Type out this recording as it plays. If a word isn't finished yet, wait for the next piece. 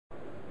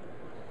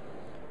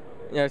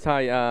Yes,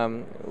 hi.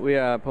 We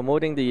are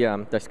promoting the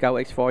Scout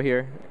X4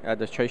 here at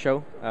the trade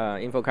show,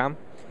 InfoComm.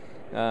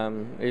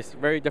 It's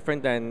very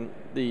different than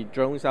the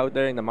drones out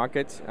there in the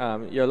market.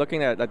 You're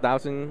looking at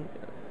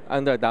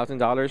under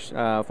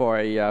 $1,000 for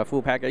a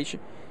full package,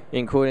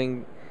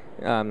 including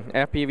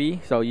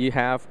FPV. So you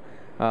have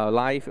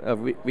live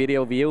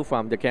video view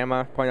from the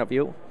camera point of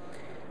view.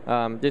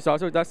 This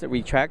also does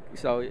retract,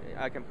 so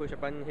I can push a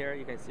button here.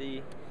 You can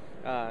see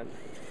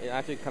it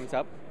actually comes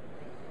up.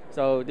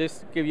 So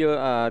this gives you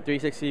a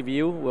 360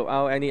 view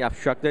without any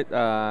obstructed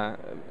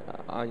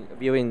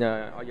view in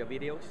all your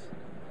videos.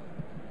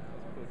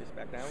 Put this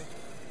back down.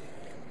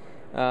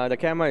 The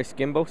camera is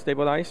gimbal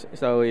stabilized,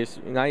 so it's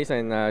nice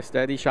and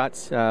steady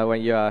shots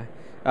when you are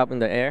up in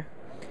the air.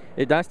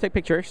 It does take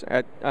pictures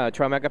at 12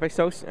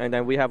 megapixels, and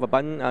then we have a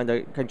button on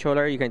the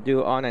controller. You can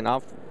do on and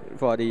off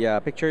for the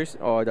pictures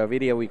or the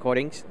video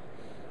recordings.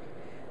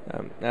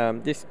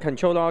 This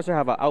controller also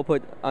have an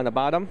output on the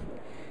bottom,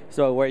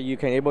 so where you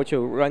can able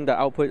to run the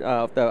output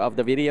of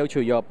the video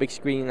to your big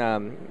screen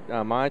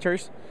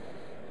monitors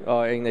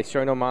or in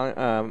external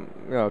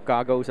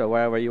goggles or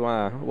whatever you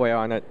want to wear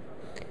on it.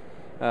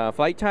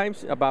 Flight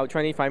times about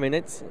 25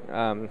 minutes.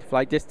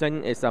 Flight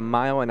distance is 1.5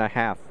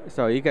 miles,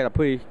 so you get a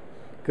pretty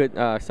good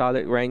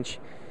solid range.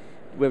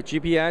 With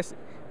GPS,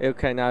 it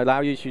can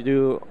allow you to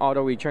do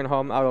auto return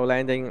home, auto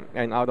landing,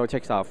 and auto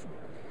takes off.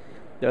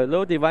 The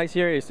little device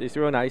here is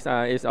real nice.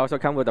 It also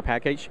comes with a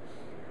package.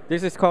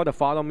 This is called the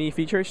Follow Me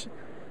features.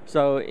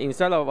 So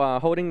instead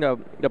of holding the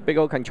big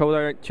old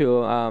controller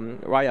to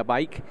ride a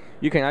bike,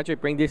 you can actually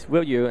bring this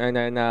with you, and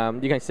then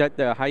you can set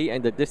the height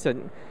and the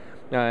distance,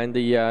 and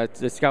the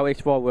Scout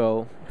X4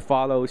 will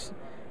follow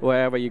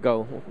wherever you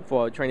go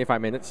for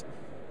 25 minutes.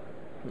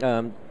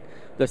 The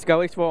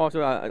Scout X4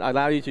 also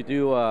allow you to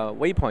do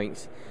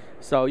waypoints.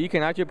 So you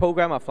can actually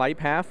program a flight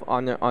path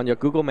on your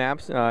Google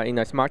Maps in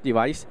a smart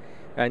device,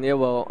 and it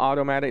will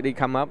automatically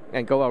come up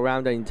and go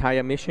around the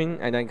entire mission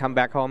and then come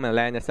back home and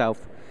land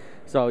itself.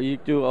 So you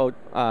do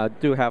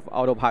have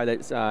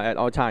autopilots at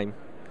all time.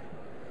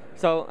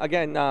 So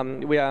again,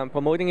 we are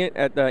promoting it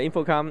at the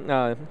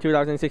InfoComm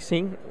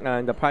 2016,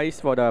 and the price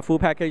for the full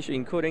package,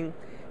 including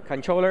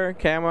controller,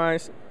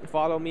 cameras,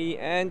 Follow Me,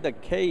 and the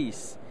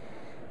case,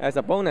 as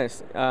a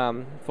bonus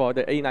for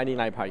the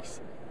 $899 price.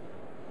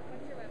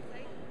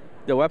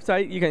 The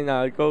website you can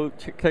go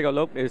take a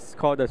look. It's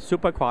called the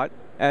SupaQuad,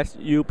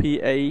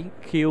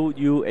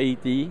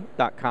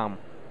 SupaQuad.com.